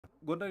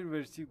ጎንደር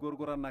ዩኒቨርሲቲ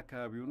ጎርጎራና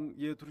አካባቢውን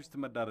የቱሪስት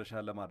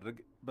መዳረሻ ለማድረግ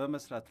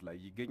በመስራት ላይ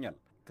ይገኛል።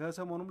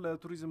 ከሰሞኑም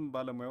ለቱሪዝም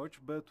ባለሙያዎች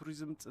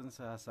በቱሪዝም ጽንሰ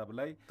ሐሳብ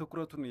ላይ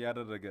ትኩረቱን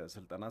ያደረገ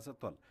ስልጠና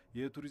ሰጥቷል።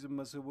 የቱሪዝም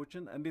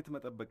መስህቦችን እንዴት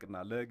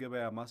መጠበቅና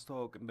ለገበያ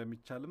ማስተዋወቅ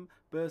እንደሚቻልም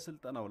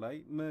በስልጠናው ላይ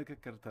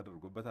ምክክር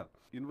ተደርጎበታል።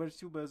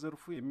 ዩኒቨርሲቲው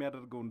በዘርፉ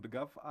የሚያደርገውን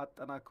ድጋፍ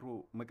አጠናክሮ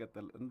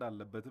መቀጠል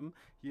እንዳለበትም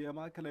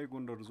የማዕከላዊ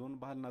ጎንደር ዞን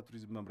ባህልና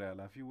ቱሪዝም መምሪያ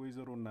ኃላፊ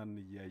ወይዘሮ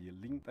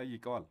እናንያየልኝ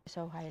ጠይቀዋል።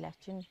 ሰው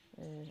ኃይላችን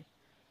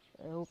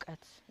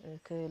እውቀት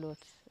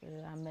ክህሎት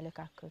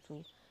አመለካከቱ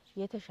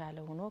የተሻለ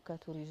ሆኖ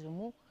ከቱሪዝሙ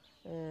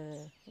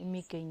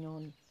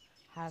የሚገኘውን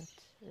ሀብት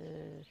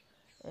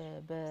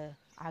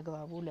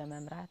በአግባቡ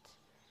ለመምራት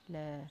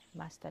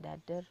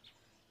ለማስተዳደር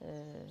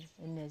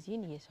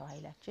እነዚህን የሰው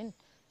ኃይላችን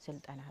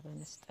ስልጠና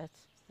በመስጠት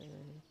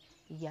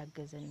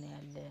እያገዘን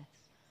ያለ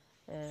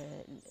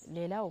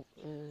ሌላው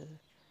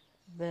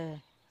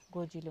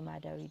በጎጂ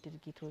ልማዳዊ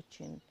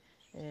ድርጊቶችን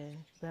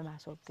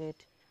በማስወገድ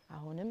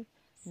አሁንም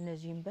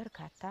እነዚህን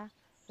በርካታ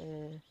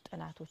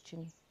ጥናቶችን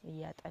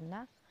እያጠና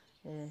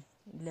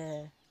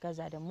ለገዛ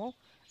ደግሞ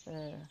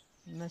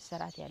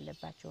መሰራት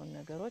ያለባቸው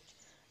ነገሮች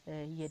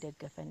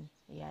እየደገፈን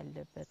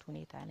ያለበት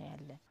ሁኔታ ነው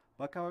ያለ።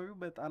 በአካባቢው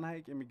በጣና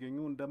ሐይቅ የሚገኙ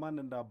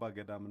እንደማን እንደ አባ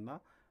ገዳምና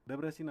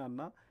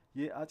ደብረሲናና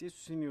የአጼ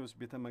ሱሲኒዮስ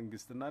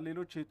ቤተመንግስትና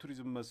ሌሎች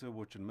የቱሪዝም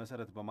መስህቦችን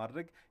መሰረት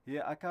በማድረግ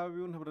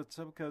የአካባቢውን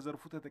ህብረተሰብ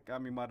ከዘርፉ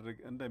ተጠቃሚ ማድረግ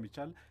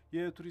እንደሚቻል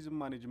የቱሪዝም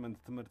ማኔጅመንት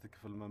ትምህርት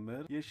ክፍል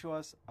መምህር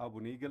የሺዋስ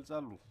አቡኔ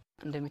ይገልጻሉ።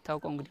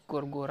 እንደሚታወቀው እንግዲህ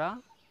ጎርጎራ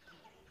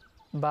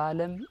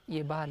በዓለም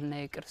የባህልና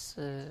የቅርስ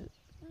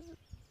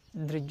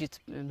ድርጅት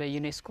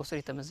በዩኔስኮ ስር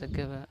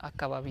የተመዘገበ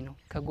አካባቢ ነው።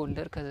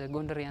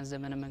 ከጎንደሪያን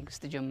ዘመነ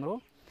መንግስት ጀምሮ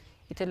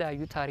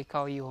የተለያዩ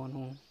ታሪካዊ የሆኑ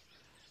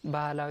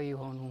ባህላዊ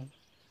የሆኑ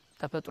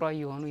ተፈጥሯዊ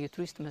የሆኑ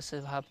የቱሪስት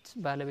መስህብ ሀብት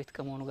ባለቤት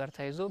ከመሆኑ ጋር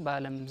ተያይዞ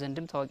በዓለም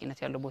ዘንድም ታዋቂነት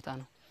ያለው ቦታ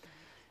ነው።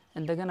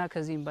 እንደገና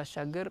ከዚህም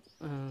ባሻገር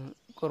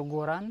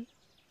ጎርጎራን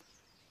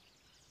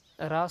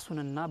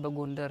ራሱንና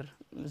በጎንደር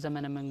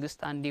ዘመነ መንግስት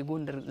አንድ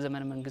የጎንደር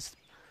ዘመነ መንግስት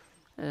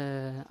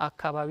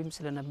አካባቢም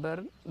ስለነበር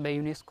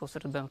በዩኔስኮ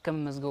ስር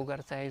ከመመዝገቡ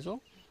ጋር ተያይዞ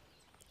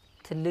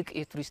ትልቅ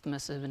የቱሪስት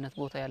መስህብነት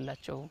ቦታ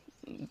ያላቸው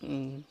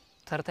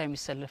ተርታ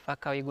የሚሰለፍ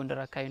አካባቢ ጎንደር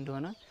አካባቢ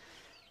እንደሆነ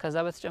ከዛ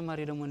በተጨማሪ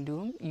ደግሞ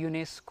እንዲሁም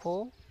ዩኔስኮ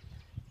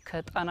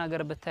ከጣና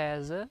ጋር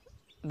በተያያዘ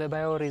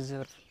በባዮ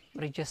ሪዘርቭ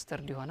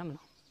ሬጂስተርድ ሆነም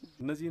ነው።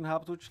 እነዚህን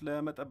ሀብቶች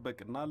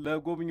ለመጠበቅና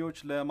ለጎብኚዎች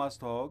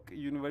ለማስተዋወቅ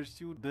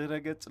ዩኒቨርሲቲው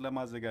ድህረገጽ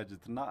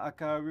ለማዘጋጀትና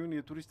አካባቢውን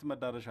የቱሪስት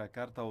መዳረሻ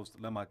ካርታ ውስጥ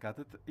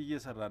ለማካተት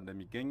እየሰራ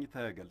እንደሚገኝ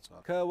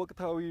ተገልጿል።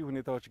 ከወቅታዊ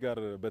ሁኔታዎች ጋር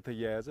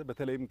በተያያዘ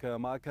በተለይም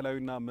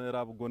ከማዕከላዊና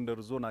ምዕራብ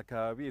ጎንደር ዞን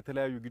አካባቢ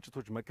የተለያዩ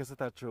ግጭቶች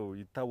መከሰታቸው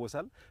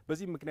ይታወሳል።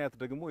 በዚህ ምክንያት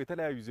ደግሞ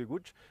የተለያዩ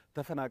ዜጎች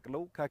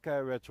ተፈናቅለው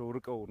ከአካባቢያቸው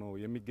ርቀው ነው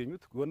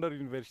የሚገኙት። ጎንደር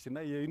ዩኒቨርሲቲና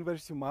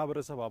የዩኒቨርሲቲው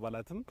ማህበረሰብ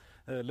አባላትም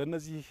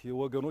ለነዚህ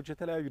ወገኖች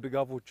የተለያዩ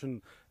ድጋፎችን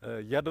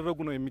እያደረጉ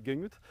ነው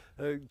የሚገኙት።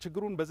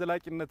 ችግሩን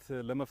በዘላቂነት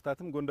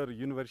ለመፍታትም ጎንደር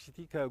ዩኒቨርሲቲ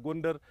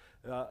ከጎንደር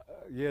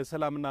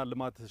የሰላምና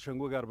ልማት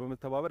ሸንጎ ጋር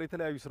በመተባበር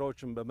የተለያዩ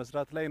ስራዎችን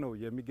በመስራት ላይ ነው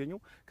የሚገኘው።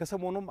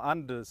 ከሰሞኑም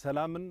አንድ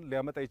ሰላምን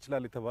ሊያመጣ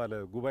ይችላል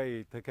የተባለ ጉባኤ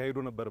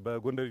ተካሂዶ ነበር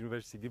በጎንደር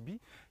ዩኒቨርሲቲ ግቢ።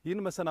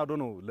 ይህን መሰናዶ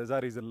ነው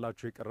ለዛሬ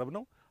ይዘንላችሁ የቀረብ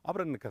ነው።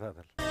 አብረን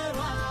እንከታተል።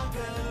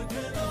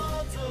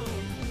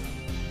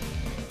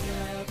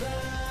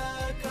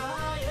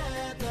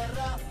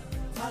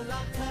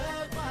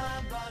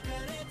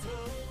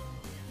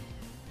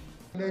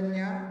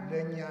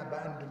 ለኛ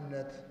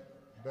በአንድነት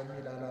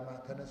በሚል ዓላማ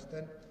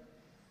ተነስተን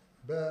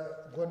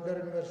በጎንደር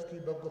ዩኒቨርሲቲ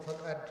በጎ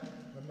ፈቃድ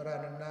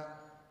መምህራንና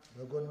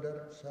በጎንደር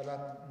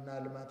ሰላምና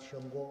ልማት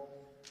ሸንጎ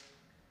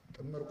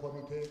ጥምር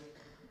ኮሚቴ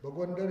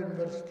በጎንደር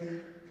ዩኒቨርሲቲ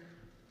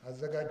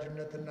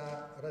አዘጋጅነትና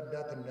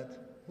ረዳትነት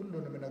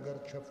ሁሉንም ነገር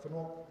ሸፍኖ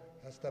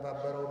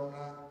ያስተባበረውና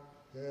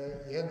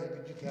ይህን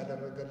ዝግጅት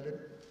ያደረገልን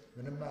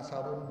ምንም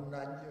ሐሳቡንና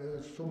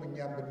እሱም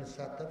እኛም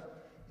ብንሳተፍ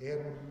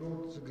ይህን ሁሉ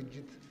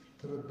ዝግጅት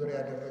ትብብር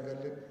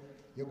ያደረገልን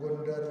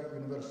የጎንደር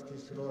ዩኒቨርሲቲ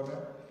ስለሆነ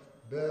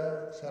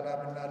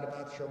በሰላምና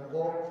ልማት ሸንጎ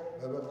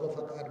በበጎ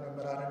ፈቃድ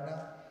መምህራንና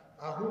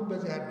አሁን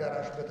በዚህ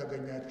አዳራሽ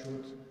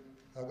በተገኛችሁት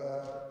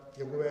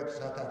የጉባኤ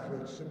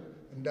ተሳታፊዎች ስም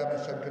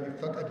እንዳመሰግን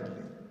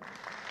ይፈቀድልኝ።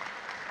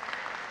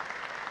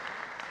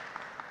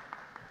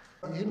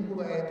 ይህን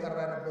ጉባኤ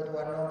የጠራንበት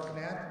ዋናው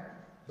ምክንያት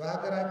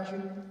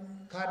በሀገራችን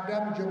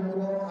ከአዳም ጀምሮ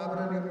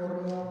አብረን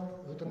የኖርነው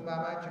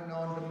እህትማማች እና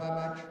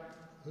ወንድማማች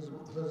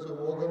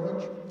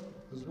ወገኖች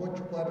ህዝቦች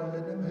እኮ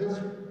አይደለንም።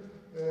 ህዝብ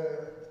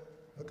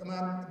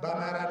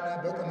በአማራና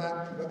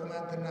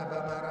በቅማንትና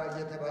በአማራ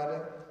እየተባለ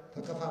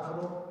ተከፋፍሎ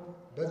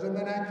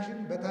በዘመናችን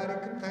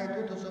በታሪክም ታይቶ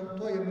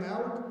ተሰምቶ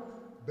የማያውቅ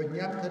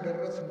በእኛም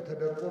ተደረስን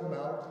ተደርጎ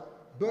የማያውቅ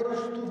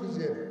በርስቱ ጊዜ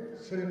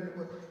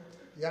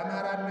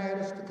የአማራና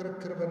የርስት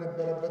ክርክር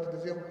በነበረበት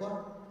ጊዜ እንኳን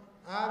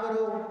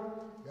አብረው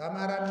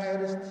የአማራና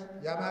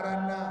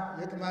የአማራና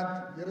የቅማንት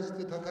የርስት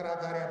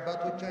ተከራካሪ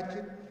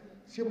አባቶቻችን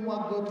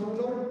ሲሟገቱ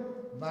ነው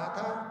ማታ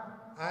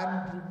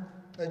አንድ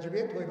ጠጅ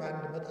ቤት ወይም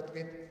አንድ መጠጥ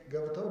ቤት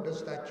ገብተው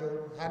ደስታቸውን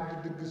አንድ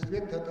ድግስ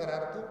ቤት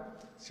ተጠራርተው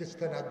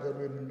ሲስተናገዱ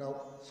የምናውቅ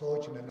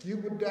ሰዎች ነን። ይህ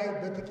ጉዳይ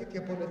በጥቂት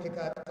የፖለቲካ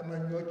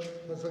ጥመኞች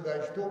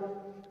ተዘጋጅቶ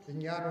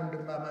እኛን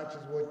ወንድማማች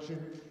ህዝቦችን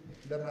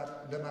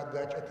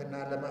ለማጋጨትና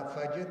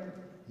ለማፋጀት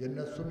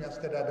የነሱም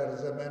ያስተዳደር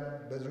ዘመን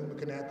በዚሁ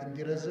ምክንያት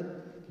እንዲረዝም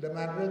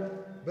ለማድረግ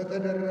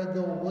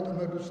በተደረገው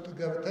ወጥመድ ውስጥ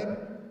ገብተን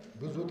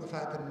ብዙ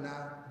ጥፋትና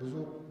ብዙ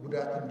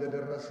ጉዳት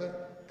እንደደረሰ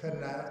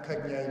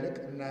ከኛ ይልቅ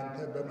እናንተ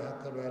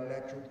በመካከሉ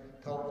ያላችሁ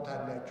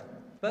ታውቁታላችሁ።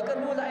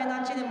 በቅርቡ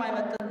ለዓይናችን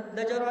የማይመጥን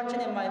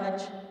ለጆሮአችን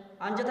የማይመች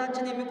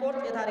አንጀታችን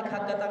የሚቆርጥ የታሪክ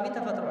አጋጣሚ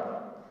ተፈጥሯል።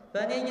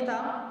 በእኔ እይታ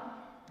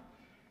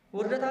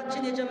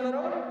ውርደታችን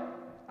የጀመረው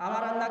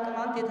አማራና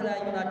ቅማንት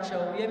የተለያዩ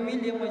ናቸው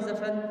የሚል የሞኝ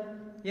ዘፈን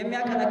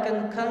የሚያቀነቅን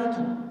ከንቱ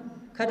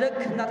ከደግ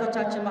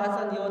እናቶቻችን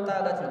ማህፀን የወጣ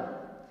ዕለት ነው።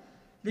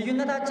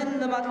 ልዩነታችንን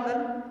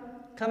ለማጥለል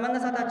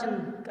ከመነሳታችን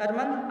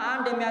ቀድመን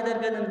አንድ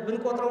የሚያደርገንን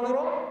ብንቆጥረው ኑሮ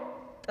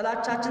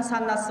ጥላቻችን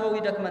ሳናስበው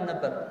ይደክመን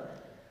ነበር።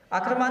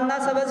 አክርማና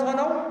ሰበዝ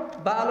ሆነው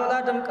በአሎላ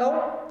ደምቀው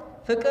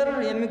ፍቅር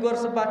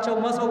የሚጎርስባቸው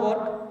መሶበ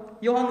ወርቅ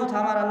የሆኑት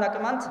አማራና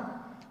ቅማንት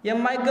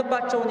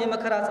የማይገባቸውን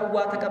የመከራ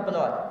ጽዋ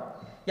ተቀብለዋል።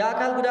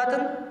 የአካል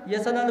ጉዳትን፣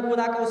 የስነ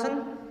ልቦና ቀውስን፣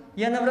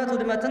 የንብረት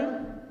ውድመትን፣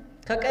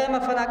 ከቀየ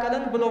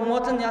መፈናቀልን ብሎ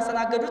ሞትን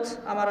ያስተናገዱት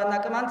አማራና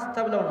ቅማንት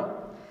ተብለው ነው።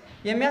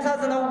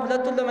 የሚያሳዝነው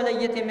ሁለቱን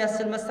ለመለየት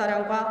የሚያስችል መሳሪያ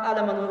እንኳ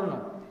አለመኖሩ ነው።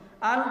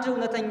 አንድ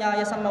እውነተኛ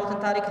የሰማሁትን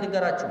ታሪክ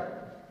ልንገራችሁ።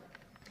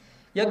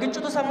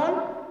 የግጭቱ ሰሞን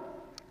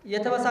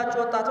የተበሳጩ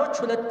ወጣቶች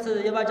ሁለት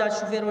የባጃጅ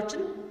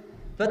ሹፌሮችን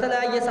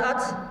በተለያየ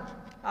ሰዓት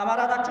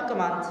አማራ ናችሁ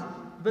ቅማንት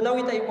ብለው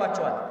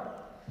ይጠይቋቸዋል።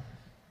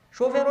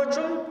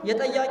 ሾፌሮቹም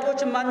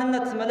የጠያቂዎችን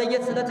ማንነት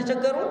መለየት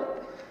ስለተቸገሩ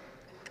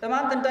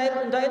ቅማንት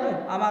እንዳይሉ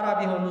አማራ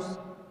ቢሆኑስ፣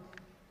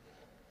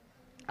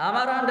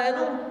 አማራ እንዳይሉ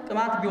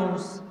ቅማንት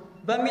ቢሆኑስ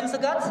በሚል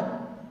ስጋት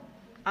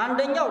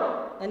አንደኛው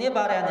እኔ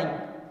ባሪያ ነኝ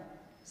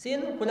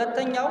ሲል፣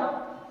 ሁለተኛው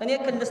እኔ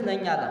ክልስ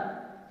ነኝ አለ።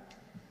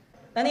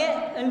 እኔ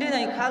እንዲህ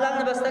ነኝ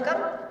ካላልን በስተቀር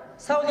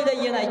ሰው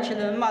ሊለየን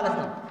አይችልም ማለት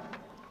ነው።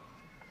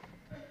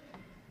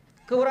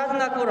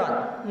 ክቡራትና ክቡራን፣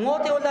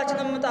 ሞት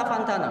የሁላችንም ዕጣ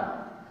ፈንታ ነው።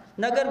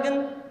 ነገር ግን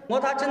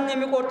ሞታችንን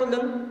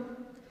የሚቆርጡልን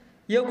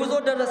የጉዞ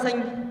ደረሰኝ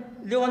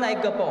ሊሆን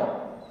አይገባውም።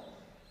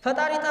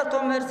 ፈጣሪ ጠርቶ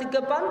መሄድ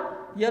ሲገባን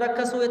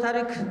የረከሱ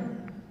የታሪክ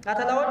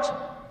አተላዎች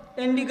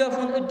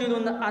እንዲገፉን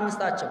እድሉን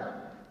አንስጣቸው።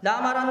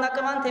 ለአማራና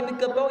ቅማንት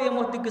የሚገባው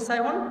የሞት ድግስ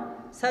ሳይሆን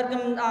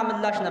ሰርግና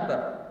ምላሽ ነበር።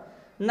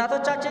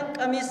 እናቶቻችን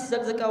ቀሚስ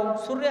ዘቅዝቀው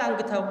ሱሪ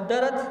አንግተው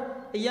ደረት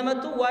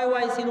እየመቱ ዋይ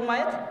ዋይ ሲሉ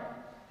ማየት፣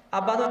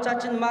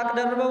 አባቶቻችን ማቅ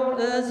ደርበው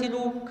ሲሉ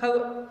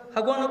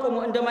ከጎን ቆሞ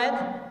እንደማየት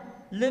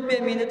ልብ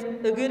የሚንጥ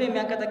እግር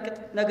የሚያንቀጠቅጥ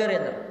ነገር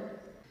የለም።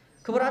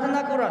 ክቡራትና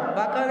ክቡራን፣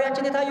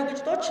 በአካባቢያችን የታዩ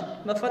ግጭቶች፣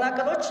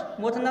 መፈናቀሎች፣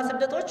 ሞትና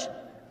ስደቶች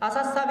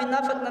አሳሳቢና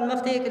ፈጥነን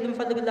መፍትሄ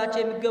ልንፈልግላቸው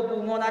የሚገቡ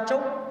መሆናቸው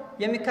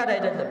የሚካድ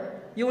አይደለም።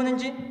 ይሁን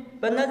እንጂ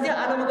በእነዚህ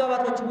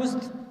አለመግባባቶች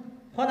ውስጥ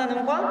ሆነን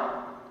እንኳን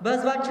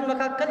በሕዝባችን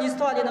መካከል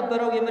ይስተዋል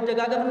የነበረው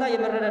የመደጋገፍና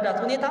የመረዳዳት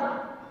ሁኔታ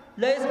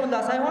ለይስሙላ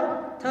ሳይሆን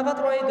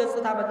ተፈጥሯዊ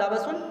ገጽታ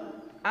መላበሱን፣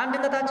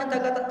 አንድነታችን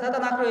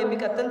ተጠናክሮ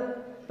የሚቀጥል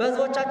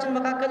በሕዝቦቻችን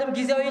መካከልም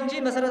ጊዜያዊ እንጂ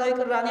መሰረታዊ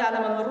ቅራኔ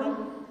አለመኖሩን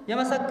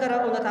የመሰከረ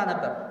እውነታ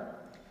ነበር።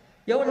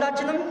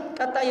 የሁላችንም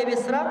ቀጣይ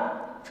የቤት ስራ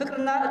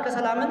ፍቅርና እርቀ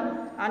ሰላምን፣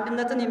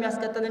 አንድነትን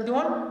የሚያስቀጥል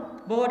እንዲሆን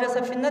በሆደ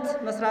ሰፊነት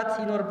መስራት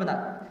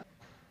ይኖርብናል።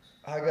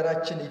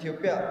 ሀገራችን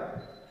ኢትዮጵያ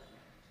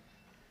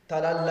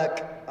ታላላቅ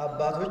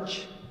አባቶች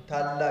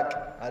ታላቅ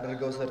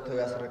አድርገው ሰርተው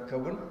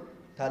ያስረከቡን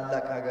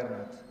ታላቅ ሀገር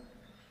ናት።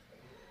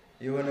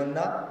 ይሁንና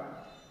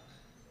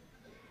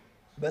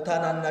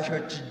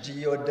በታናናሾች እጅ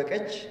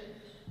እየወደቀች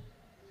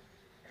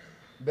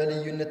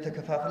በልዩነት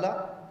ተከፋፍላ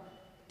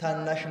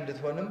ታናሽ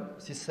እንድትሆንም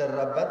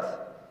ሲሰራባት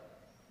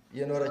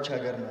የኖረች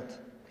ሀገር ናት።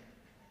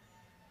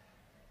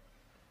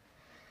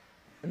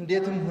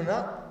 እንዴትም ሆና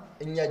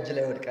እኛ እጅ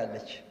ላይ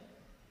ወድቃለች።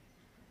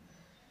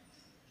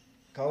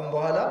 ካሁን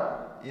በኋላ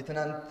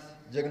የትናንት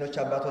ጀግኖች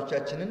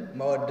አባቶቻችንን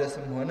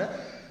ማወደስም ሆነ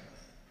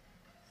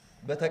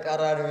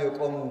በተቃራኒው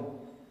የቆሙ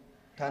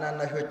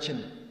ታናናሾችን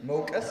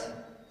መውቀስ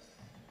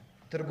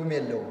ትርጉም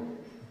የለውም።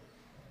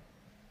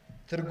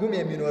 ትርጉም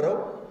የሚኖረው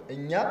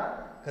እኛ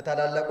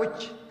ከታላላቆች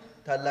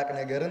ታላቅ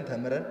ነገርን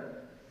ተምረን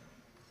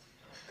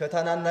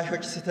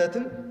ከታናናሾች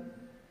ስህተትም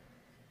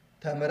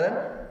ተምረን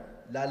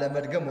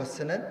ላለመድገም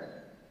ወስነን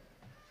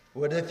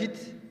ወደፊት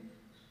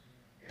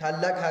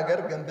ታላቅ ሀገር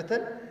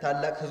ገንብተን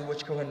ታላቅ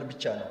ሕዝቦች ከሆን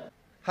ብቻ ነው።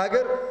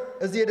 ሀገር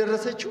እዚህ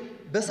የደረሰችው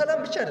በሰላም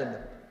ብቻ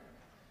አይደለም።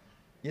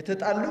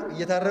 የተጣሉ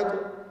እየታረቁ፣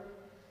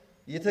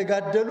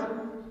 የተጋደሉ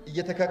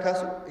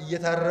እየተካካሱ፣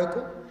 እየታረቁ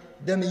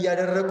ደም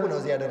እያደረቁ ነው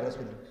እዚህ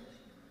ያደረሱልን።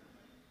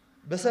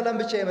 በሰላም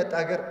ብቻ የመጣ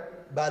ሀገር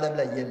በዓለም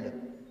ላይ የለም።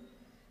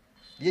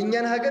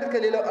 የእኛን ሀገር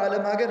ከሌላው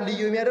ዓለም ሀገር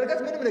ልዩ የሚያደርጋት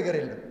ምንም ነገር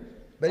የለም።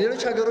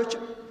 በሌሎች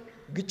ሀገሮችም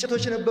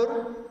ግጭቶች ነበሩ፣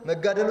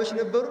 መጋደሎች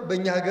ነበሩ፣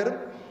 በእኛ ሀገርም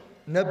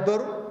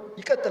ነበሩ፣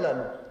 ይቀጥላሉ።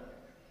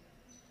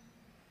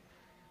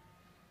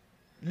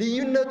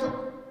 ልዩነቱ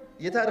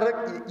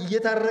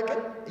እየታረቅን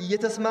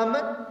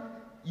እየተስማማን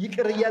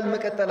ይቅር እያልን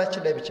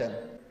መቀጠላችን ላይ ብቻ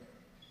ነው።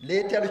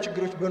 ለየት ያሉ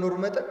ችግሮች በኖሩ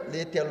መጠን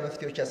ለየት ያሉ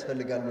መፍትሄዎች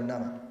ያስፈልጋሉና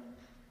ማለት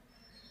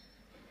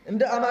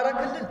እንደ አማራ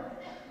ክልል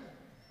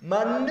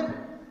ማንም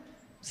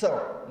ሰው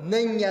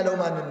ነኝ ያለው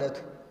ማንነቱ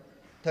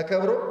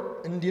ተከብሮ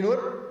እንዲኖር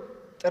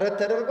ጥረት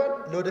ተደርጓል።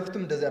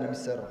 ለወደፊቱም እንደዛ ነው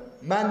የሚሰራው።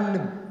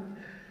 ማንም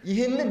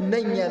ይህንን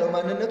ነኝ ያለው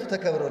ማንነቱ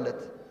ተከብሮለት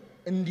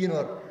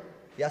እንዲኖር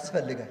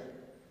ያስፈልጋል።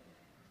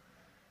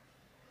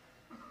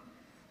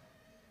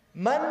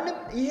 ማንም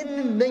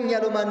ይህንን ነኝ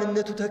ያለው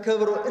ማንነቱ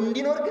ተከብሮ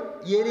እንዲኖር ግን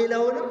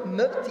የሌላውንም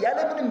መብት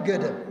ያለምንም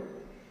ገደብ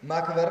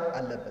ማክበር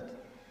አለበት።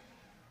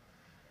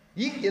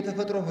 ይህ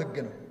የተፈጥሮ ሕግ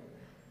ነው።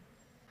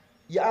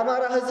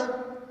 የአማራ ሕዝብ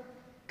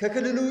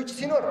ከክልሉ ውጭ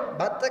ሲኖር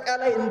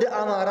በአጠቃላይ እንደ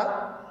አማራ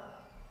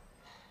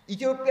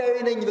ኢትዮጵያዊ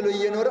ነኝ ብሎ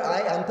እየኖረ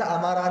አይ አንተ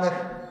አማራ ነህ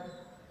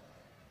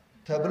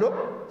ተብሎ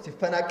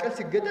ሲፈናቀል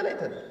ሲገደል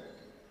አይተናል።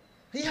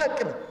 ይህ ሀቅ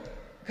ነው።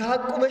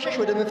 ከሀቁ መሸሽ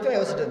ወደ መፍትሄው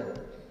አይወስደንም።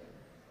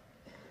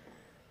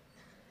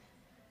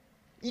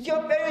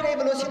 ኢትዮጵያዊ ነኝ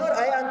ብሎ ሲኖር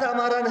አይ አንተ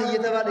አማራ ነህ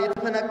እየተባለ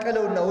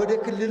የተፈናቀለውና ወደ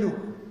ክልሉ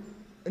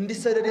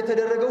እንዲሰደድ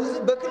የተደረገው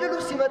ሕዝብ በክልሉ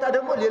ሲመጣ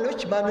ደግሞ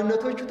ሌሎች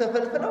ማንነቶቹ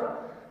ተፈልፍለው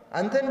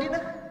አንተ እንዲህ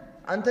ነህ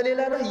አንተ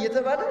ሌላ ነህ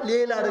እየተባለ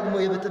ሌላ ደግሞ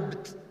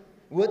የብጥብጥ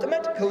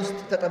ወጥመድ ከውስጥ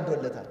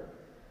ተጠምዶለታል።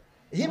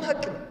 ይህም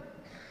ሀቅ ነው።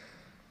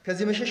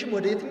 ከዚህ መሸሽም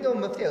ወደ የትኛውም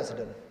መፍትሄ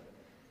አይወስደንም።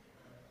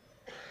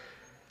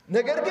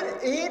 ነገር ግን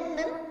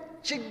ይህንን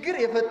ችግር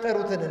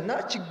የፈጠሩትንና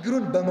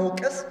ችግሩን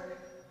በመውቀስ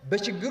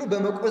በችግሩ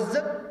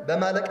በመቆዘብ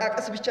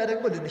በማለቃቀስ ብቻ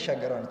ደግሞ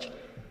ልንሻገረው አንችል።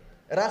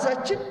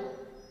 ራሳችን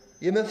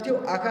የመፍትሄው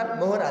አካል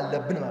መሆን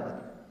አለብን ማለት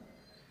ነው።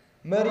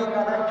 መሪ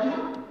ቃላችን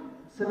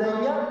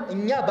ስለኛ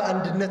እኛ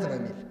በአንድነት ነው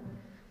የሚል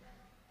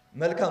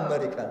መልካም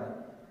መሪ ቃል ነው።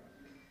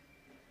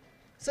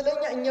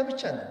 ስለኛ እኛ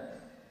ብቻ ነን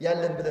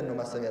ያለን ብለን ነው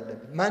ማሰብ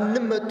ያለብን።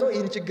 ማንም መጥቶ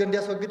ይህን ችግር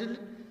እንዲያስወግድልን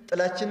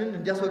ጥላችንን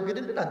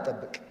እንዲያስወግድልን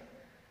አንጠብቅ።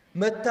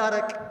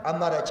 መታረቅ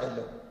አማራጭ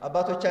የለው።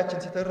 አባቶቻችን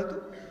ሲተርቱ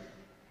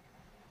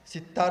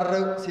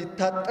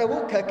ሲታጠቡ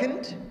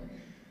ከክንድ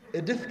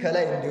እድፍ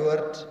ከላይ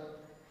እንዲወርድ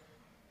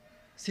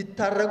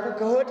ሲታረቁ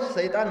ከሆድ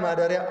ሰይጣን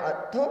ማደሪያ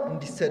አጥቶ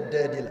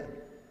እንዲሰደድ ይላል።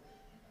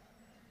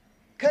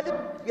 ከልብ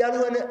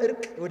ያልሆነ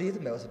እርቅ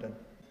ወዴትም አይወስደንም።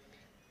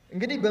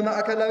 እንግዲህ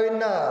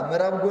በማዕከላዊና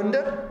ምዕራብ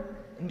ጎንደር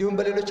እንዲሁም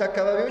በሌሎች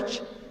አካባቢዎች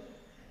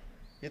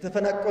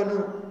የተፈናቀሉ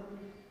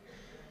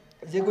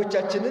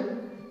ዜጎቻችንን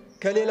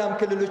ከሌላም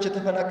ክልሎች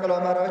የተፈናቀሉ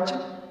አማራዎችን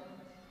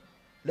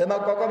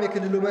ለማቋቋም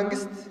የክልሉ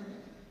መንግስት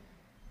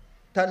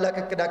ታላቅ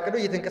እቅድ አቅዶ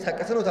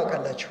እየተንቀሳቀሰ ነው።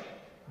 ታውቃላችሁ።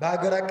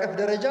 በሀገር አቀፍ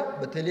ደረጃ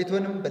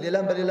በቴሌቶንም በሌላ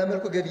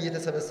መልኩ ገቢ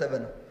እየተሰበሰበ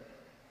ነው።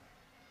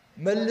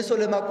 መልሶ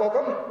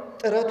ለማቋቋም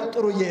ጥረቱ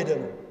ጥሩ እየሄደ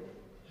ነው።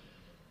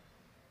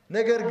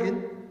 ነገር ግን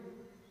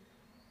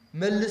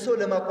መልሶ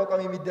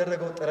ለማቋቋም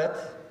የሚደረገው ጥረት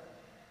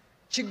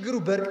ችግሩ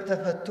በእርቅ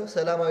ተፈቶ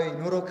ሰላማዊ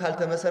ኑሮ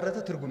ካልተመሰረተ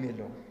ትርጉም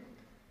የለውም።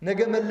 ነገ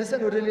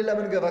መልሰን ወደ ሌላ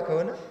መንገባ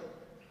ከሆነ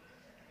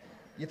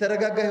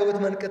የተረጋጋ ህይወት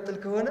መንቀጥል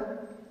ከሆነ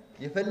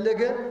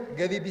የፈለገ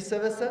ገቢ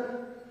ቢሰበሰብ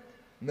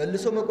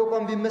መልሶ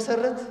መቋቋም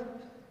ቢመሰረት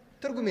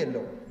ትርጉም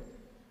የለውም።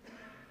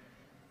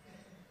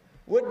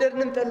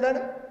 ወደድንም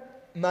ጠላንም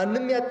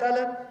ማንም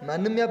ያጣላን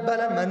ማንም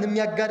ያባላን ማንም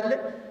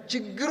ያጋድለን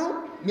ችግሩ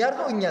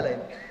የሚያርፈው እኛ ላይ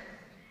ነው።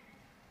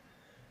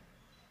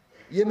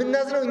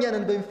 የምናዝነው እኛ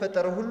ነን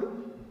በሚፈጠረው ሁሉ።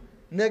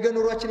 ነገ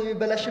ኑሯችን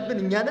የሚበላሽብን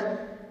እኛ ነን።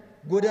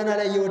 ጎዳና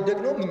ላይ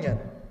የወደቅነው እኛ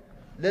ነን።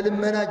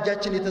 ለልመና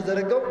እጃችን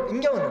የተዘረጋው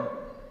እኛው ነን።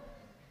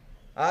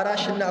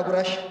 አራሽና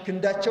አጉራሽ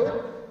ክንዳቸውን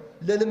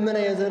ለልመና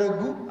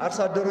የዘረጉ አርሶ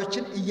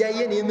አደሮችን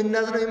እያየን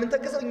የምናዝነው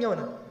የምንተከሰው እኛው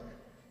ነን።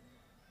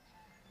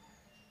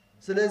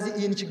 ስለዚህ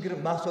ይህን ችግር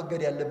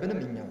ማስወገድ ያለብንም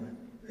እኛው ነን።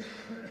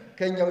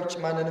 ከኛ ውጭ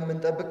ማንንም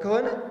የምንጠብቅ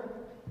ከሆነ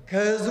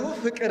ከህዝቡ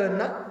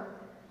ፍቅርና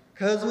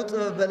ከህዝቡ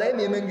ጥበብ በላይም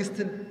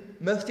የመንግስትን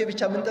መፍትሄ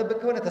ብቻ የምንጠብቅ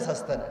ከሆነ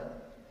ተሳስተናል።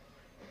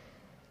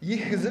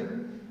 ይህ ህዝብ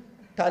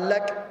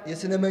ታላቅ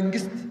የስነ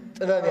መንግስት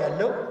ጥበብ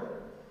ያለው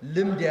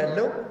ልምድ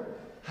ያለው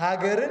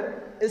ሀገርን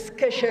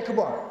እስከ ሸክቧ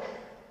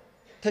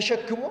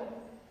ተሸክሞ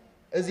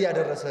እዚህ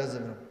ያደረሰ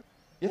ህዝብ ነው።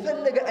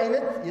 የፈለገ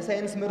አይነት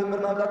የሳይንስ ምርምር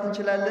ማምጣት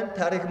እንችላለን፣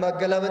 ታሪክ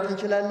ማገላበጥ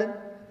እንችላለን፣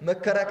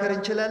 መከራከር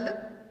እንችላለን።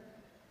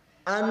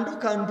 አንዱ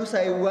ካንዱ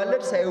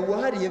ሳይዋለድ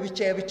ሳይዋሃድ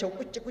የብቻው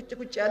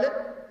ቁጭ ያለ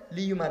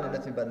ልዩ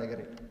ማንነት የሚባል ነገር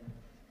የለም።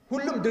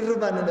 ሁሉም ድርብ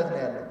ማንነት ነው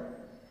ያለው።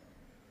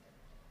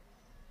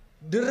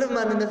 ድርብ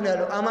ማንነት ነው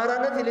ያለው።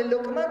 አማራነት የሌለው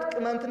ቅማንት፣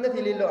 ቅማንትነት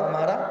የሌለው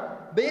አማራ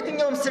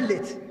በየትኛውም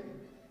ስሌት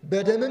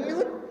በደምም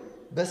ይሁን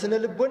በስነ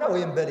ልቦና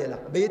ወይም በሌላ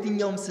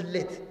በየትኛውም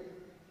ስሌት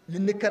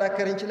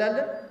ልንከራከር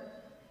እንችላለን።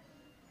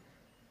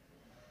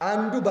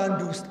 አንዱ ባንዱ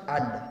ውስጥ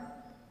አለ።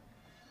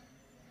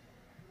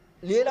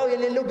 ሌላው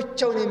የሌለው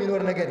ብቻውን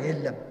የሚኖር ነገር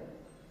የለም።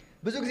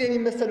 ብዙ ጊዜ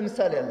የሚመሰል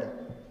ምሳሌ አለ።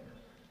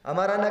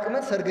 አማራና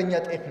ቅማንት ሰርገኛ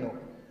ጤፍ ነው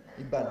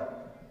ይባላል።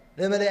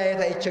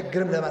 ለመለያየት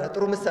አይቸግርም ለማለት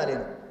ጥሩ ምሳሌ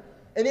ነው።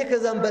 እኔ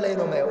ከዛም በላይ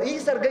ነው ማየው። ይህ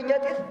ሰርገኛ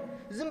ጤፍ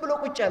ዝም ብሎ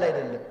ቁጭ ያለ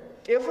አይደለም።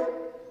 ጤፉ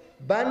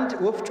ባንድ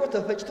ወፍጮ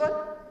ተፈጭቷል፣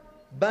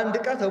 ባንድ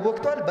ዕቃ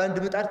ተቦክቷል፣ ባንድ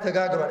ምጣድ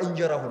ተጋግሯል፣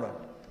 እንጀራ ሆኗል።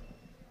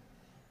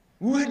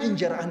 ውህድ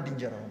እንጀራ፣ አንድ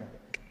እንጀራ ሆኗል።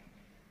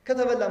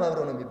 ከተበላም አብሮ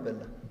ነው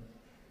የሚበላ።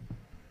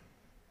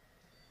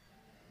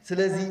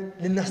 ስለዚህ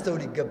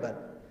ልናስተውል ይገባል።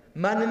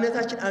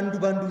 ማንነታችን አንዱ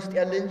ባንዱ ውስጥ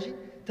ያለ እንጂ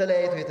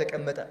ተለያይቶ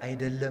የተቀመጠ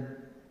አይደለም።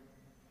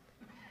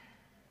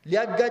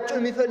 ሊያጋጩን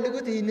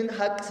የሚፈልጉት ይህንን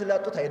ሀቅ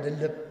ስላጡት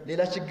አይደለም።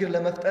 ሌላ ችግር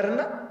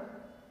ለመፍጠርና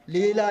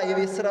ሌላ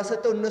የቤት ስራ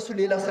ሰጠው እነሱ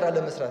ሌላ ስራ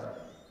ለመስራት ነው።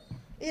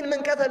 ይህን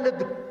መንቃት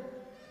አለብን።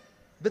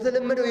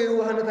 በተለመደው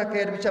የዋህነት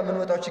አካሄድ ብቻ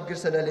የምንወጣው ችግር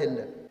ስለሌለ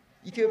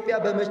ኢትዮጵያ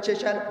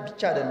በመቻቻል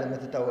ብቻ አይደለም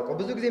የምትታወቀው።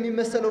 ብዙ ጊዜ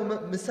የሚመሰለው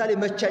ምሳሌ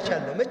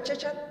መቻቻል ነው።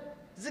 መቻቻል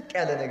ዝቅ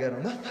ያለ ነገር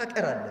ነው።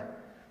 መፋቀር አለ።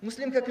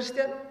 ሙስሊም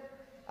ከክርስቲያን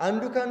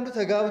አንዱ ካንዱ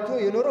ተጋብቶ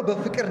የኖረው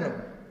በፍቅር ነው።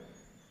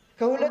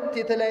 ከሁለት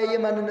የተለያየ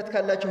ማንነት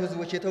ካላቸው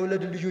ህዝቦች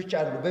የተወለዱ ልጆች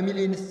አሉ፣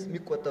 በሚሊዮንስ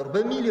የሚቆጠሩ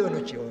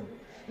በሚሊዮኖች የሆኑ።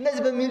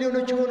 እነዚህ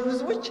በሚሊዮኖች የሆኑ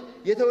ህዝቦች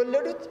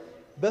የተወለዱት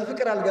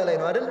በፍቅር አልጋ ላይ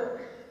ነው አይደል?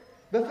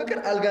 በፍቅር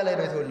አልጋ ላይ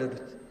ነው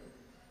የተወለዱት።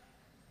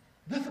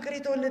 በፍቅር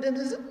የተወለደን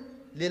ህዝብ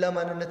ሌላ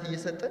ማንነት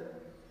እየሰጠን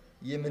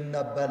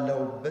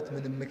የምናባላውበት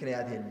ምንም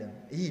ምክንያት የለም።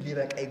 ይህ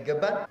ሊበቃ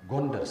ይገባል።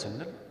 ጎንደር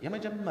ስንል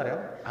የመጀመሪያው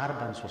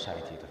አርባን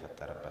ሶሳይቲ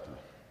የተፈጠረበት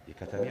ነው።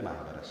 የከተሜ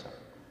ማህበረሰብ፣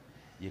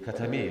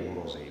 የከተሜ የኑሮ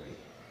ዘይቤ።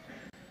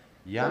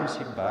 ያም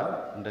ሲባል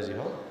እንደዚህ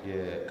ነው።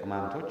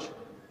 የቅማንቶች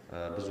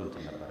ብዙ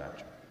እንትን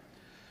ነበራቸው።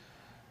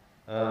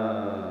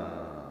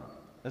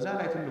 እዛ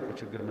ላይ ትልቁ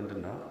ችግር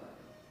ምንድነው?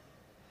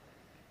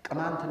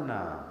 ቅማንትና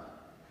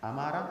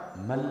አማራ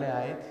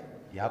መለያየት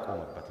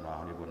ያቆመበት ነው።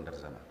 አሁን የጎንደር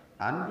ዘመን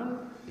አንዱን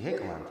ይሄ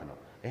ቅማንት ነው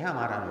ይሄ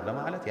አማራ ነው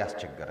ለማለት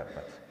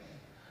ያስቸገረበት።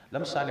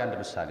 ለምሳሌ አንድ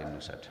ምሳሌ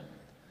እንውሰድ።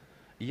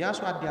 ኢያሱ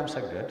አዲያም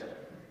ሰገድ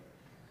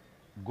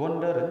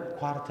ጎንደርን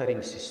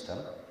ኳርተሪንግ ሲስተም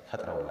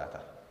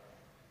ፈጥረውላታል።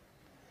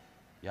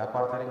 ያ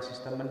ኳርተሪንግ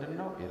ሲስተም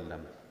ምንድነው?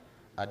 የለም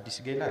አዲስ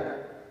ጌ ላይ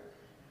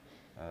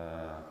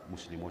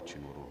ሙስሊሞች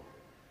ይኖሩ፣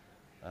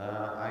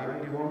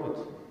 አይሁድ የሆኑት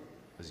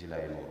እዚህ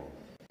ላይ ይኖሩ፣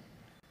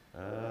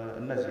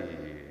 እነዚህ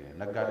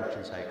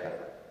ነጋዴዎችን ሳይቀር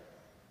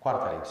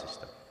ኳርተሪንግ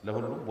ሲስተም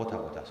ለሁሉም ቦታ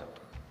ሰጡ።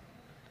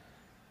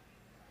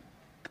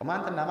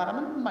 ቅማንትና አማራ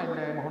ምንም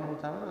አይለያይ መሆኑን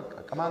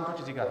ቅማንቶች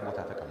እዚህ ጋር ቦታ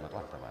ተቀመጡ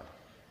አልተባለ።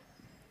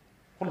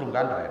 ሁሉም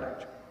ጋር አንድ ላይ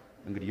ናቸው።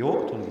 እንግዲህ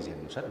የወቅቱን ጊዜ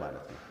እንውሰድ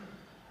ማለት ነው።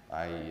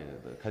 አይ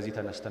ከዚህ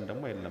ተነስተን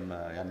ደግሞ የለም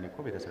ያኔ እኮ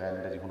ቤተ እስራኤል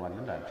እንደዚህ ሆኗል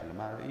እንዳንችልም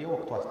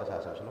የወቅቱ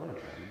አስተሳሰብ ስለሆነ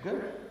ግን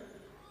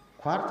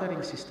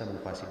ኳርተሪንግ ሲስተም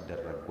እንኳን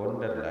ሲደረግ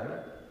ጎንደር ላይ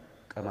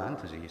ቅማንት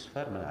እዚህ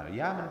ይስፈር ምን አለ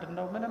ያ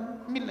ምንድነው? ምንም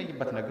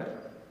የሚለይበት ነገር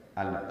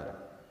አልነበረም።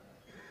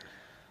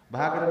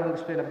 በሀገረ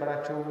መንግስቱ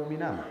የነበራቸው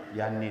ሚናም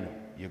ያኔ ነው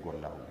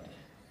የጎላው። እንግዲህ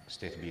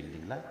ስቴት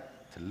ቢልዲንግ ላይ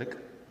ትልቅ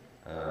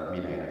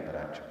ሚና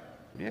የነበራቸው።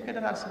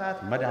 የፌደራል ስርዓት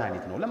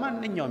መድኃኒት ነው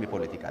ለማንኛውም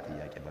የፖለቲካ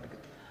ጥያቄ።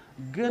 በርግጥ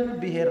ግን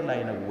ብሔር ላይ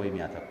ነው ወይ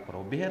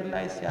የሚያተኩረው? ብሔር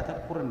ላይ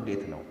ሲያተኩር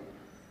እንዴት ነው?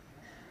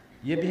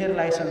 የብሔር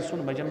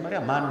ላይሰንሱን መጀመሪያ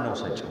ማን ነው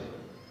ሰጪው?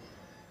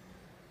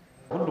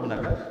 ሁሉም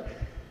ነገር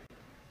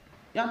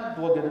የአንድ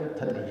ወገንን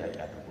ተጠያቂ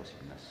አድርጎ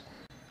ሲነሳ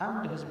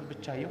አንድ ህዝብ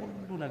ብቻ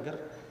የሁሉ ነገር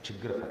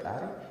ችግር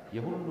ፈጣሪ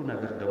የሁሉ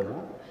ነገር ደግሞ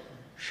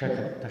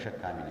ሸክም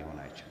ተሸካሚ ሊሆን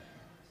አይችልም።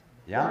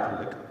 ያ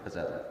ትልቅ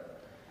ሕጸት ነው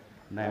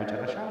እና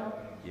የመጨረሻ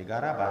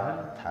የጋራ ባህል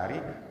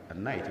ታሪክ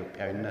እና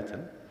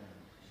ኢትዮጵያዊነትን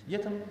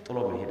የትም ጥሎ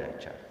መሄድ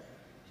አይቻልም።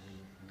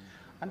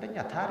 አንደኛ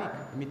ታሪክ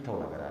የሚተው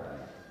ነገር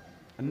አይደለም።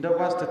 እንደ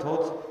ጓዝ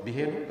ትተውት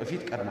ቢሄዱ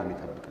እፊት ቀድሞ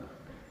የሚጠብቅ ነው።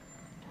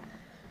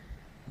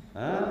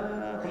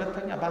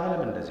 ሁለተኛ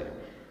ባህልም እንደዚህ ነው።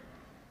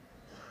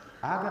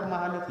 አገር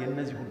ማለት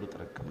የነዚህ ሁሉ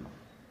ጥርቅም ነው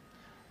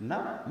እና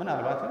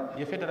ምናልባትም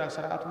የፌደራል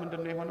ስርዓቱ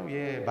ምንድነው የሆነው?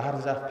 የባህር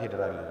ዛፍ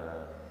ፌደራል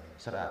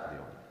ስርዓት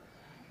ነው።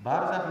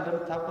 ባህር ዛፍ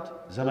እንደምታውቁት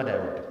ዘመድ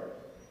አይወድም።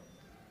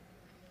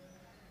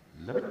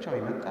 ለብቻው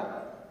ይመጣ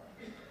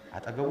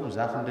አጠገቡም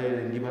ዛፍ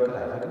እንዲበቅል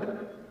አይፈቅድም።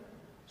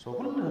 ሰው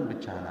ሁሉንም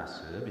ብቻህን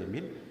አስብ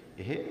የሚል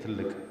ይሄ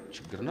ትልቅ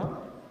ችግር ነው።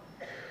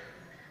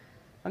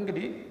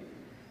 እንግዲህ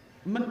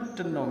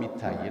ምንድነው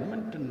የሚታየን?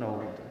 ምንድነው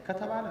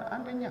ከተባለ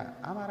አንደኛ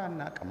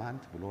አማራና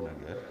ቅማንት ብሎ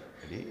ነገር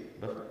እንግዲህ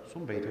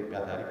በፍጹም በኢትዮጵያ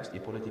ታሪክ ውስጥ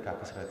የፖለቲካ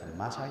ክስረትን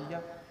ማሳያ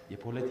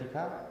የፖለቲካ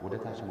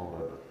ወደታች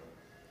መውረዱ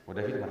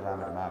ወደፊት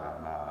መራመድ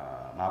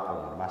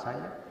ማቆሙን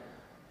ማሳያ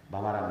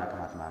በአማራና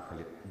ቅማንት መካከል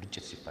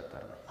ግጭት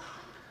ሲፈጠር ነው።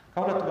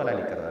 ከሁለቱ በላይ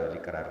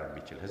ሊቀራረብ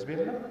የሚችል ህዝብ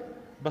የለም።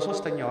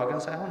 በሶስተኛ ወገን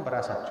ሳይሆን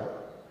በራሳቸው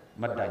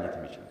መዳኘት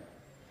የሚችል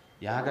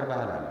የሀገር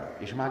ባህል አለ፣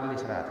 የሽማግሌ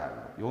ስርዓት አለ፣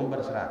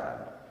 የወንበር ስርዓት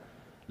አለ፣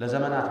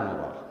 ለዘመናት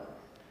ኖሯል።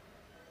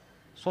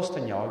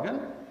 ሶስተኛ ወገን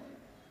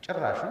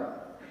ጭራሹ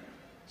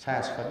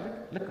ሳያስፈልግ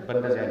ልክ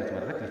በእንደዚህ አይነት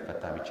መድረክ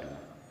ሊፈታ የሚችል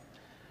ነው።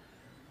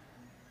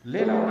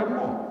 ሌላው ደግሞ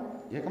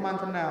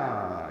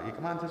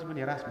የቅማንት ህዝብን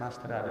የራስ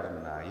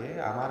ማስተዳደርና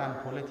የአማራን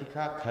ፖለቲካ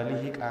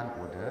ከልሂቃን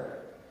ወደ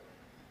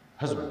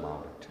ህዝቡ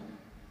ማውረድ።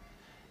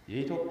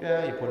 የኢትዮጵያ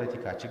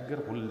የፖለቲካ ችግር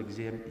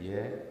ሁልጊዜም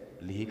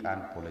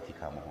የልሂቃን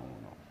ፖለቲካ መሆኑ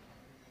ነው።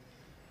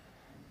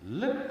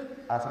 ልክ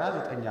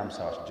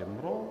 1950ዎች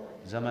ጀምሮ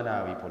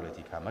ዘመናዊ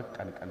ፖለቲካ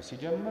መቀንቀን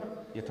ሲጀምር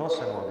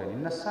የተወሰነ ወገን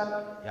ይነሳል፣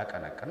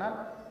 ያቀነቅናል፣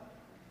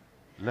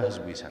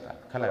 ለህዝቡ ይሰጣል፣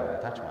 ከላይ ወደ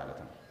ታች ማለት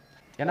ነው።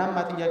 ጤናማ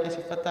ጥያቄ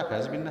ሲፈታ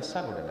ከህዝብ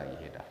ይነሳል፣ ወደ ላይ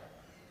ይሄዳል።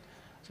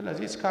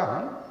 ስለዚህ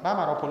እስካሁን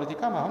በአማራው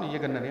ፖለቲካም አሁን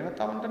እየገነነ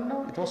የመጣው ምንድነው?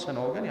 የተወሰነ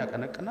ወገን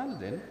ያቀነቅናል፣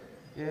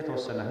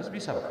 የተወሰነ ህዝብ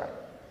ይሰብካል።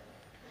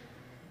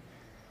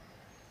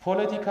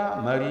 ፖለቲካ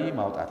መሪ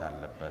ማውጣት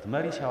አለበት።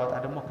 መሪ ሲያወጣ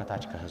ደግሞ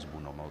ከታች ከህዝቡ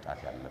ነው መውጣት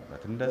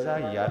ያለበት። እንደዛ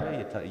እያለ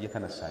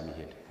እየተነሳ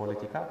የሚሄድ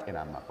ፖለቲካ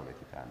ጤናማ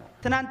ፖለቲካ ነው።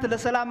 ትናንት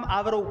ለሰላም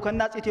አብረው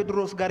ከአፄ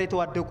ቴዎድሮስ ጋር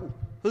የተዋደቁ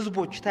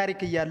ህዝቦች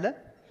ታሪክ እያለ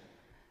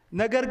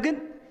ነገር ግን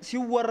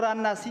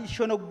ሲወራና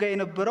ሲሸነጋ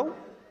የነበረው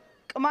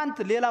ቅማንት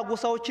ሌላ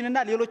ጎሳዎችንና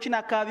ሌሎችን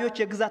አካባቢዎች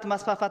የግዛት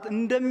ማስፋፋት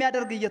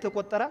እንደሚያደርግ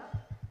እየተቆጠረ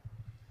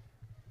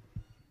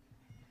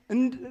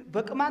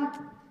በቅማንት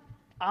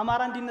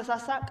አማራ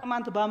እንዲነሳሳ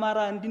ቅማንት በአማራ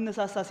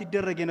እንዲነሳሳ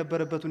ሲደረግ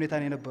የነበረበት ሁኔታ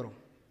ነው የነበረው።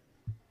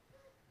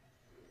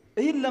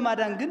 ይህን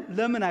ለማዳን ግን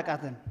ለምን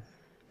አቃተን?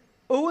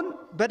 እውን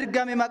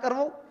በድጋሚ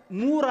ማቀርበው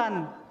ምሁራን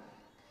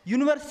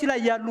ዩኒቨርሲቲ ላይ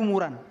ያሉ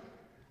ምሁራን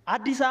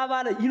አዲስ አበባ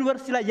ላይ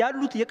ዩኒቨርሲቲ ላይ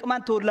ያሉት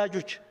የቅማንት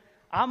ተወላጆች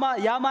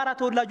የአማራ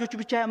ተወላጆች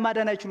ብቻ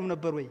ማዳን አይችሉም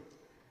ነበር ወይ?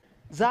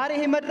 ዛሬ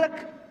ይሄ መድረክ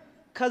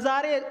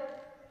ከዛሬ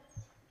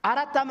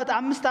 4 ዓመት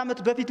 5 ዓመት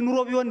በፊት ኑሮ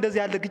ቢሆን እንደዚህ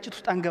ያለ ግጭት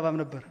ውስጥ አንገባም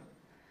ነበር።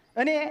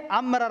 እኔ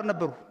አመራር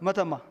ነበሩ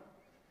መተማ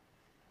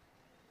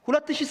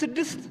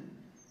 2006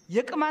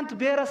 የቅማንት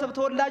ብሔረሰብ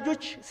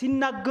ተወላጆች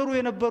ሲናገሩ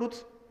የነበሩት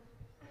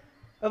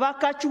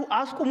እባካችሁ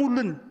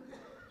አስቁሙልን፣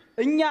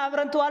 እኛ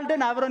አብረን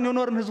ተዋልደን አብረን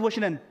የኖርን ህዝቦች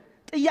ነን፣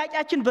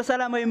 ጥያቄያችን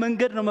በሰላማዊ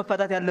መንገድ ነው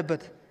መፈታት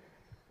ያለበት፣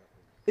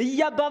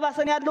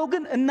 እያባባሰን ያለው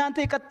ግን እናንተ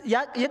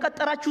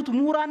የቀጠራችሁት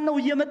ምሁራን ነው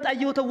እየመጣ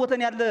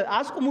እየወተወተን ያለ፣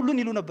 አስቁሙልን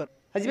ይሉ ነበር።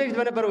 ከዚህ በፊት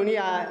በነበረው እኔ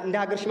እንደ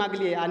ሀገር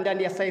ሽማግሌ አንዳንድ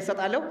ያሳይ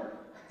ሰጣለው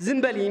ዝም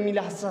በል የሚል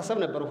ሐሳብ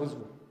ነበረው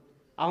ህዝቡ።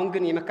 አሁን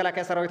ግን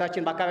የመከላከያ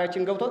ሰራዊታችን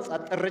በአካባቢያችን ገብቶ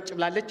ጸጥ ረጭ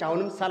ብላለች።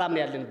 አሁንም ሰላም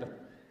ነው ያለንበት።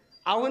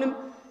 አሁንም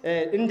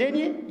እንደኔ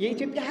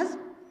የኢትዮጵያ ህዝብ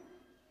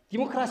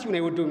ዲሞክራሲውን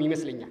አይወደውም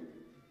ይመስለኛል።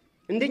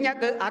 እንደኛ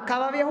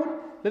አካባቢ አሁን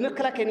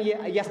በመከላከያ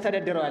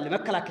እያስተዳደረው ያለ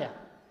መከላከያ፣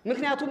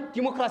 ምክንያቱም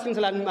ዲሞክራሲውን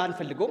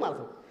ስላልፈልገው ማለት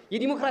ነው።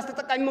 የዲሞክራሲ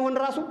ተጠቃሚ መሆን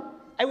ራሱ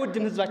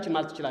አይወድም ህዝባችን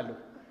ማለት ይችላል።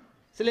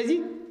 ስለዚህ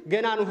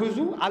ገና ነው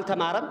ህዝቡ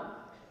አልተማረም።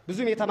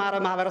 ብዙም የተማረ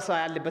ማህበረሰብ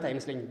ያለበት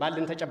አይመስለኝም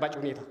ባለን ተጨባጭ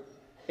ሁኔታ።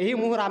 ይሄ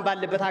ምሁራን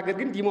ባለበት ሀገር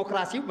ግን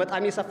ዲሞክራሲው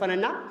በጣም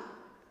የሰፈነና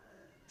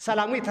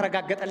ሰላሙ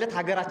የተረጋገጠለት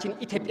ሀገራችን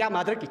ኢትዮጵያ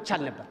ማድረግ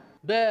ይቻል ነበር።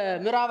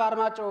 በምዕራብ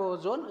አርማጮ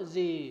ዞን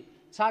እዚህ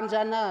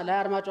ሳንጃና ላይ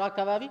አርማጮ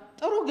አካባቢ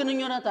ጥሩ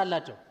ግንኙነት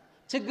አላቸው።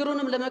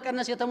 ችግሩንም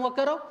ለመቀነስ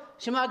የተሞከረው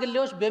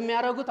ሽማግሌዎች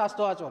በሚያደርጉት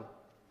አስተዋጽኦ ነው።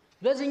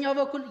 በዚህኛው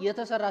በኩል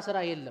የተሰራ ስራ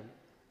የለም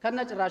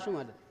ከነጭራሹ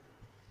ማለት።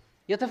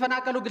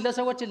 የተፈናቀሉ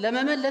ግለሰቦችን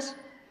ለመመለስ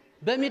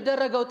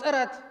በሚደረገው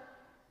ጥረት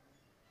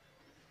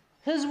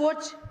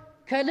ህዝቦች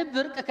ከልብ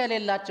እርቅ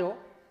ከሌላቸው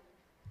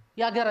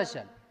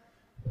ያገረሻል፣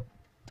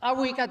 ጣቡ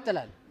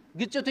ይቀጥላል፣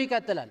 ግጭቱ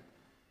ይቀጥላል።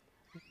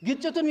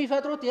 ግጭቱን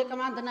የሚፈጥሩት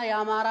የቅማንትና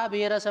የአማራ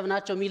ብሔረሰብ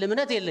ናቸው የሚል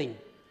እምነት የለኝም።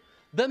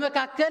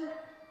 በመካከል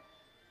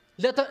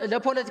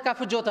ለፖለቲካ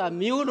ፍጆታ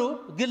የሚውሉ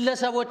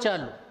ግለሰቦች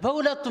አሉ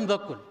በሁለቱም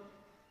በኩል።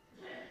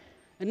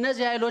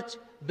 እነዚህ ኃይሎች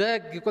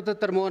በህግ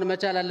ቁጥጥር መሆን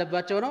መቻል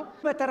አለባቸው ነው።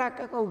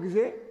 በተራቀቀው ጊዜ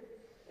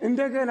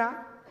እንደገና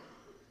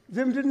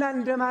ዝምድናን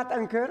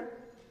እንደማጠንከር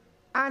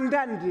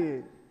አንዳንድ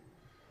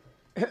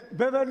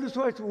በበሉ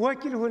ሰዎች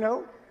ወኪል ሆነው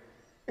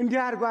እንዲህ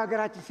አድርገው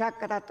ሀገራችን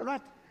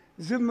ሲያቀጣጥሏት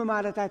ዝም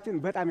ማለታችን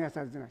በጣም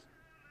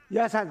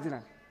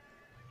ያሳዝናል።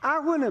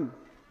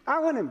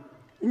 አሁንም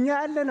እኛ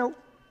ያለነው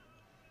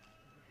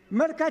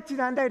መልካችን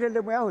አንድ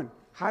አይደለም ወይ? አሁን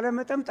ሀለ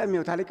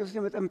መጠምጠሚያው ታለቂውስ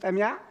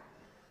መጠምጠሚያ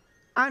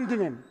አንድ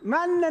ነን።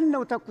 ማንን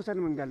ነው ተኩሰን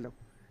ምንገለው?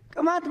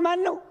 ቅማንት ማን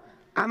ነው?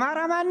 አማራ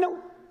ማን ነው?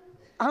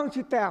 አሁን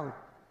ሲታይ አሁን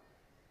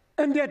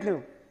እንዴት ነው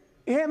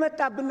ይሄ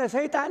መጣብነ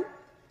ሰይጣን?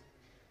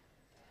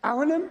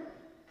 አሁንም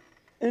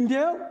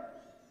እንዲያው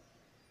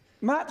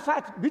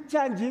ማጥፋት ብቻ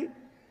እንጂ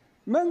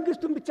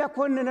መንግስቱን ብቻ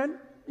ኮንነን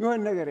ይሆን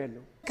ነገር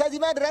የለው። ከዚህ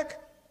መድረክ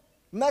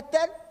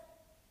መተን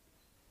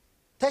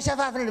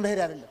ተሸፋፍነን መሄድ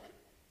አይደለም፣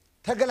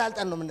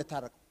 ተገላልጠን ነው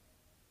የምንታረቀው።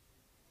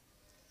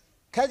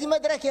 ከዚህ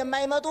መድረክ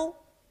የማይመጡ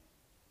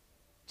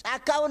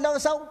ጫካውን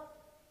ለብሰው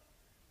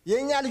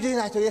የኛ ልጆች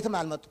ናቸው፣ የትም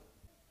አልመጡ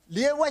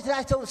ሌቦች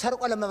ናቸው፣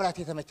 ሰርቆ ለመብላት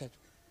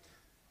የተመቻቸው።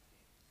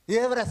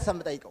 የህብረተሰብ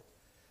ጠይቀው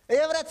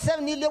የህብረተሰብ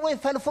ሌቦች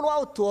ፈልፍሎ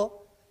አውጥቶ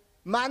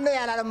ማን ነው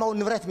ያላለማውን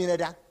ንብረት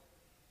ሚነዳ?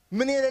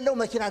 ምን የሌለው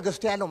መኪና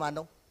ገዝቶ ያለው ማን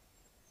ነው?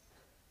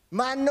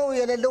 ማን ነው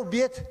የሌለው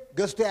ቤት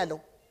ገዝቶ ያለው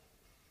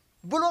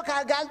ብሎ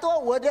ካልጋልጦ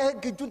ወደ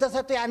ህግ እጁን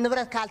ተሰጥቶ ያን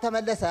ንብረት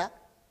ካልተመለሰ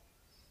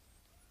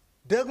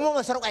ደግሞ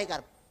መስረቁ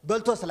አይቀርም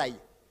በልቶ ስላየ።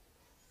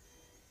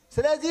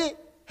 ስለዚህ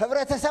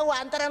ህብረተሰቡ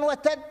አንጠረን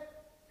ወተን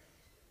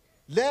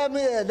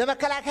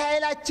ለመከላከያ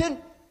ኃይላችን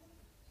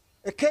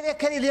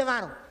እከሌ ሌባ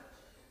ነው።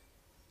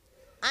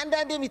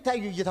 አንዳንድ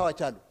የሚታዩ እይታዎች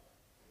አሉ።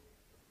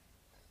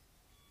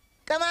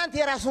 ቅማንት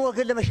የራሱን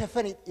ወገን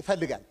ለመሸፈን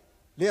ይፈልጋል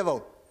ሌባው፣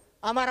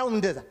 አማራውም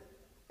እንደዛ።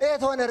 ይሄ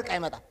ተሆነ እርቅ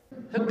አይመጣም።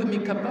 ህግ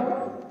የሚከበረው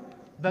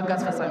በህግ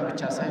አስፈጻሚ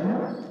ብቻ ሳይሆን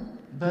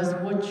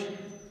በህዝቦች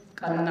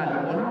ቀንና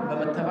ለሆነ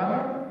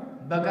በመተባበር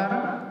በጋራ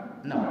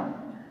ነው።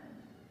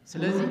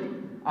 ስለዚህ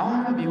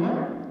አሁንም ቢሆን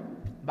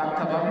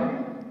በአካባቢው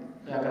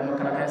የሀገር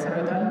መከላከያ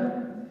ሰራዊት አለ፣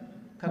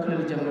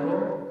 ከክልል ጀምሮ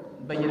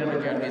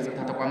በየደረጃ ያሉ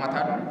የጸጥታ ተቋማት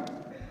አሉ።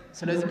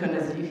 ስለዚህ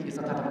ከነዚህ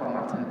የጸጥታ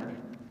ተቋማት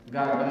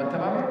ጋር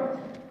በመተባበር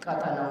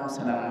ቀጠናውን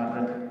ሰላም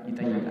ማድረግ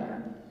ይጠይቃል።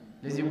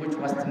 ለዜጎች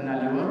ዋስትና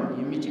ሊሆን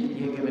የሚችል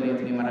የህግ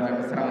የበላይነትን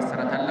የማረጋገጥ ስራ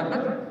መሰራት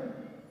አለበት።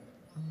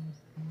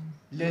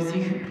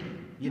 ለዚህ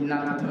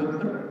የእናንተ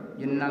ትብብር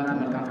የእናንተ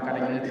መልካም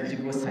ፈቃደኝነት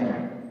እጅግ ወሳኝ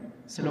ነው።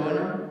 ስለሆነ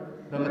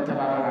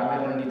በመተባበር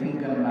ሀገር እንዴት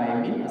እንገንባ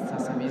የሚል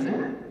አስተሳሰብ ይዘን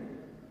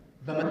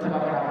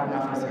በመተባበር ሀገር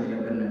ማፍረስ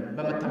የለብንም፣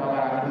 በመተባበር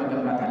ሀገር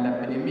መገንባት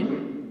አለብን የሚል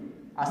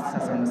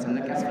አስተሳሰብ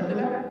መሰነቅ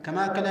ያስፈልጋል።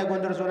 ከማዕከላዊ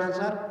ጎንደር ዞን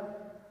አንፃር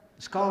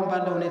እስካሁን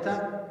ባለው ሁኔታ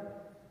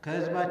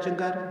ከህዝባችን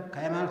ጋር፣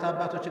 ከሃይማኖት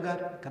አባቶች ጋር፣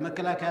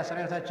 ከመከላከያ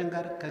ሰራዊታችን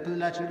ጋር፣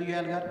 ከክልላችን ልዩ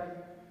ኃይል ጋር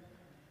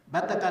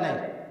በአጠቃላይ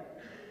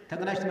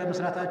ተቀናጅተን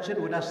በመስራታችን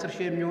ወደ 10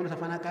 ሺህ የሚሆኑ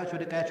ተፈናቃዮች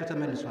ወደ ቀያቸው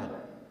ተመልሰዋል።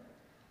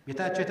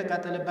 ቤታቸው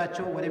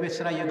የተቃጠለባቸው ወደ ቤት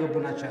ስራ እየገቡ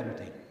ናቸው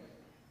ያሉት።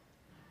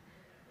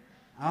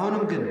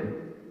 አሁንም ግን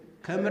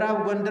ከምዕራብ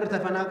ጎንደር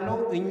ተፈናቅለው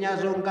እኛ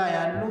ዞን ጋር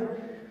ያሉ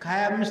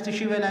ከ25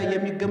 ሺህ በላይ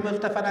የሚገመቱ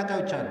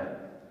ተፈናቃዮች አሉ።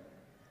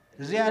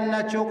 እዚህ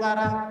ያላቸው ቃራ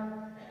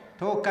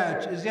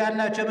ተወካዮች፣ እዚህ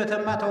ያላቸው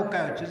መተማ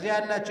ተወካዮች፣ እዚህ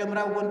ያላቸው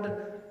ምዕራብ ጎንደር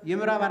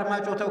የምዕራብ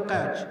አርማጮ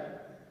ተወካዮች፣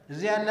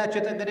 እዚህ ያላቸው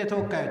የጠገዴ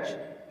ተወካዮች፣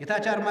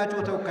 የታች አርማጮ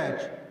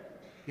ተወካዮች፣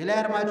 የላይ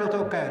አርማጮ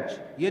ተወካዮች፣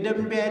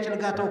 የደንቢያ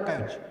የጭልጋ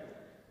ተወካዮች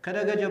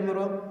ከነገ ጀምሮ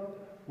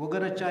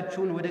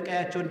ወገኖቻችሁን ወደ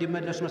ቀያቸው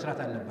እንዲመለሱ መስራት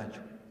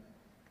አለባቸው።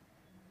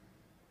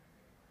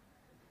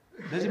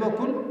 በዚህ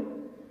በኩል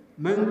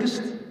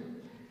መንግስት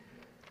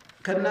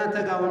ከእናንተ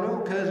ጋር ሆኖ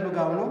ከህዝብ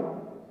ጋር ሆኖ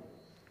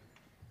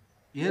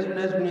የህዝብ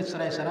ለህዝብ ግንኙነት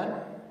ስራ ይሰራል።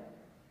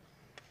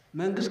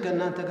 መንግስት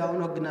ከእናንተ ጋር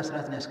ሆኖ ህግና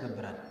ስርዓትን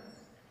ያስከብራል።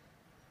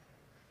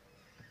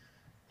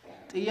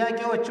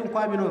 ጥያቄዎች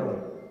እንኳን ቢኖሩ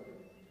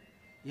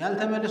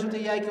ያልተመለሱ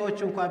ጥያቄዎች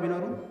እንኳን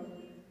ቢኖሩ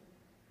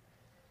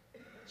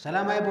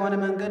ሰላማዊ በሆነ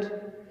መንገድ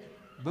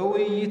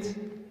በውይይት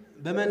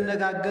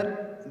በመነጋገር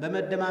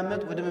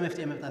በመደማመጥ ወደ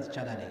መፍትሄ መምጣት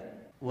ይቻላል።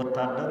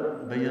 ወታደር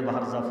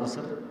በየባህር ዛፉ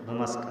ስር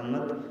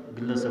በማስቀመጥ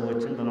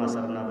ግለሰቦችን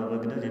በማሰርና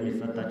በመግደል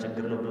የሚፈታ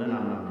ችግር ነው ብለን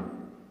አናምንም።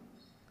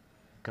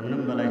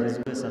 ከምንም በላይ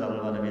ህዝቡ የሰላም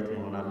ባለቤት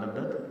መሆን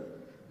አለበት።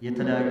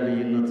 የተለያዩ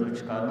ልዩነቶች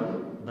ካሉ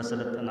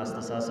በሰለጠነ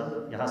አስተሳሰብ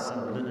የሀሳብ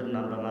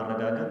ልዕልናን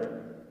በማረጋገጥ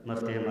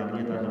መፍትሄ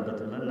ማግኘት አለበት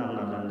ብለን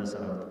እናምናለን። እንደ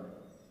ሰራዊት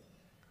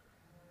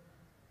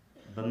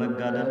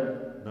በመጋደል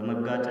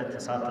በመጋጨት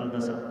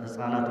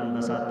ህፃናትን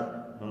በሳት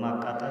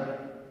በማቃጠል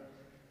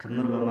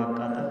ክምር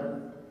በማቃጠል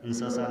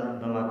እንስሳን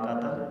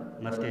በማቃጠል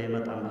መፍትሄ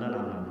ይመጣል ብለን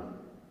አናምንም።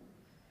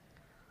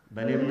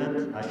 በእኔ እምነት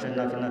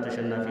አሸናፊና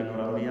ተሸናፊ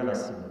ይኖራል ብዬ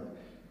አላስብም።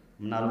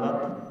 ምናልባት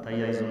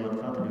ተያይዞ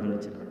መጥፋት ሊሆን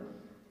ይችላል።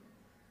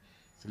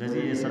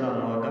 ስለዚህ የሰላም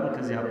ዋጋም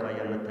ከዚህ አኳያ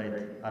መታየት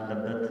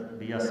አለበት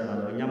ብዬ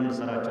አስባለሁ። እኛ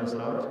የምንሰራቸው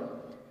ስራዎች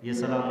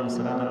የሰላሙን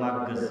ስራ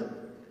ለማገዝ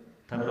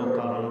ተብለው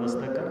ካልሆነ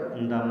በስተቀር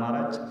እንደ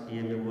አማራጭ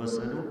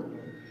የሚወሰዱ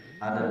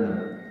አይደለም።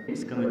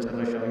 እስከ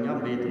መጨረሻው እኛም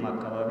በየትም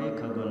አካባቢ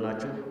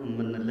ከጎናችሁ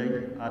የምንለይ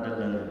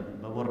አይደለንም።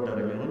 በቦርደር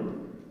ይሁን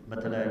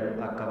በተለያዩ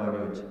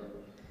አካባቢዎች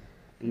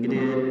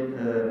እንግዲህ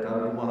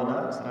ካልኩ በኋላ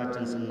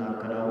ስራችን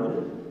ስናከናውን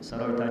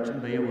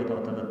ሰራዊታችን በየቦታው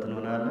ተበትኖ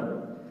ነው ያለው።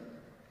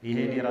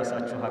 ይሄን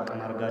የራሳችሁ አቅም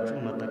አድርጋችሁ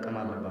መጠቀም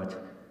አለባችሁ።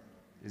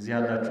 እዚህ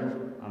ያላችሁ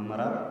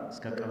አመራር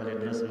እስከ ቀበሌ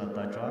ድረስ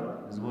መጣችኋል።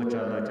 ህዝቦች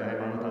አላችሁ፣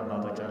 ሃይማኖት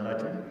አባቶች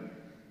አላችሁ።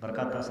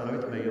 በርካታ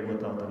ሰራዊት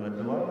በየቦታው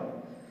ተመድቧል።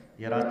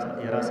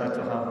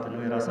 የራሳችሁ ሀብት ነው፣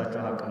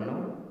 የራሳችሁ አቅም ነው።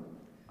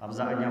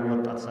 አብዛኛው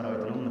ወጣት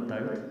ሰራዊት ነው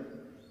የምታዩት።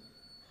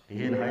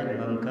 ይሄን ኃይል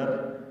መምከር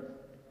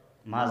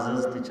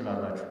ማዘዝ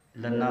ትችላላችሁ።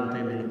 ለእናንተ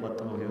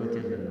የምንቆጥበው ህይወት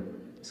የለንም።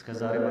 እስከ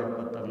ዛሬ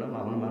አልቆጠብንም፣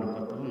 አሁንም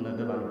አንቆጥብም፣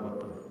 ነገም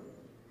አንቆጥብም።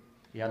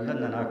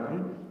 ያለንን አቅም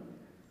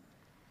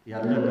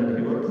ያለንን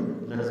ህይወት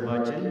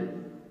ለህዝባችን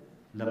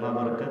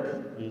ለማበርከት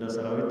እንደ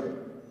ሰራዊት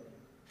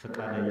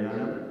ፈቃደኛ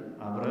ነን።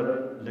 አብረን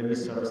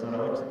ለሚሰሩ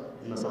ስራዎች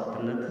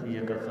መስዋዕትነት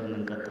እየከፈልን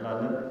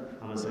እንቀጥላለን።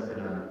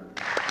 አመሰግናለሁ።